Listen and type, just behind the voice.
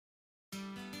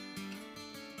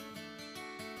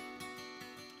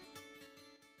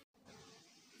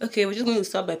Okay, we're just going to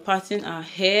start by parting our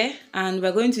hair, and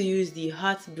we're going to use the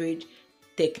heart braid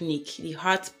technique, the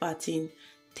heart parting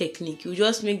technique. You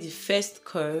just make the first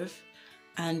curve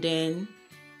and then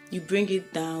you bring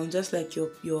it down just like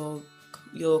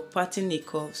you're parting a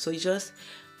curve. So you just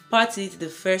part it the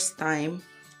first time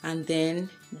and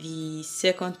then the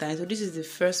second time. So this is the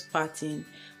first parting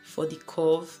for the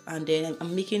curve, and then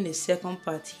I'm making the second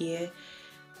part here,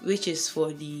 which is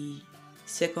for the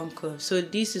second curve. So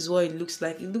this is what it looks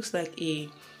like. It looks like a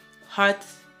heart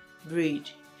braid.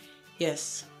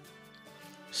 Yes.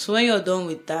 So when you're done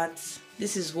with that,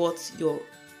 this is what your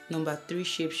number 3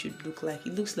 shape should look like.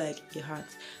 It looks like a heart.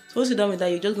 So once you're done with that,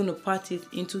 you're just going to part it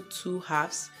into 2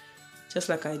 halves, just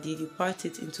like I did. You part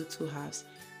it into 2 halves.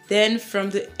 Then from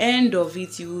the end of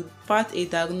it, you would part a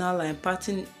diagonal line,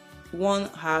 parting 1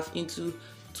 half into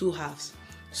 2 halves.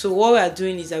 So what we are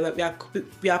doing is that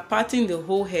we are parting the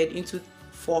whole head into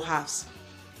 4 halves.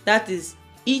 That is,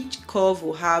 each curve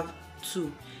will have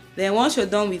 2. Then once you're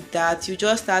done with that, you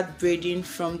just start braiding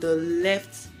from the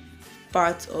left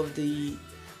part of the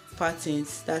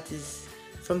patterns. That is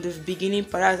from the beginning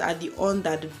part, at the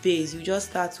under the base. You just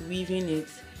start weaving it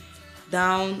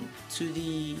down to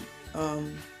the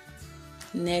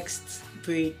next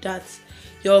braid. That's,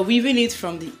 you're weaving it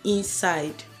from the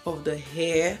inside of the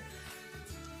hair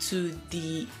to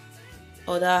the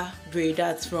other braid.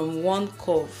 That's from one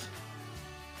curve.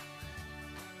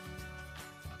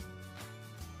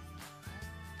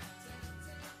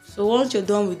 So once you're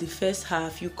done with the first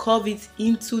half, you curve it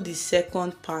into the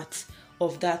second part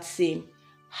of that same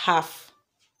half.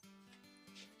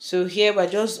 So here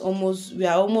we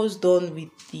are almost done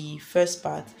with the first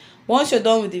part. Once you're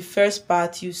done with the first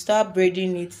part, you start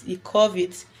braiding it, you curve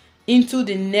it into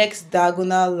the next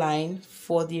diagonal line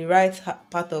for the right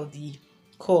part of the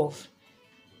curve.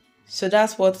 So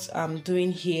that's what I'm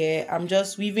doing here. I'm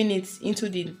just weaving it into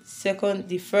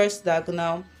the first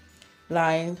diagonal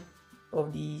line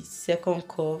of the second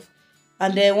curve,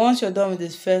 and then once you're done with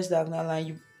this first diagonal line,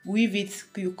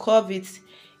 you curve it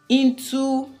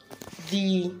into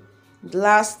the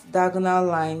last diagonal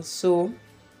line. So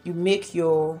you make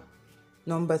your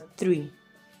number 3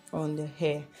 on the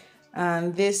hair,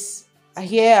 and this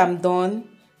here I'm done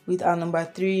with our number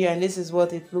 3, and this is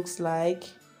what it looks like.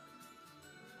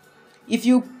 If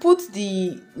you put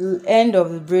the end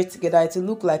of the braid together, it will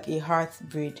look like a heart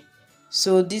braid.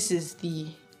 So this is the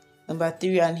number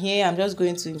 3, and here I'm just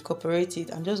going to incorporate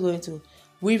it. I'm just going to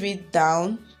weave it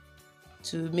down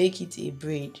to make it a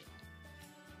braid.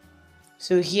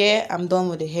 So here I'm done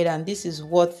with the head, and this is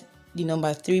what the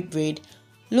number 3 braid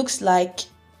looks like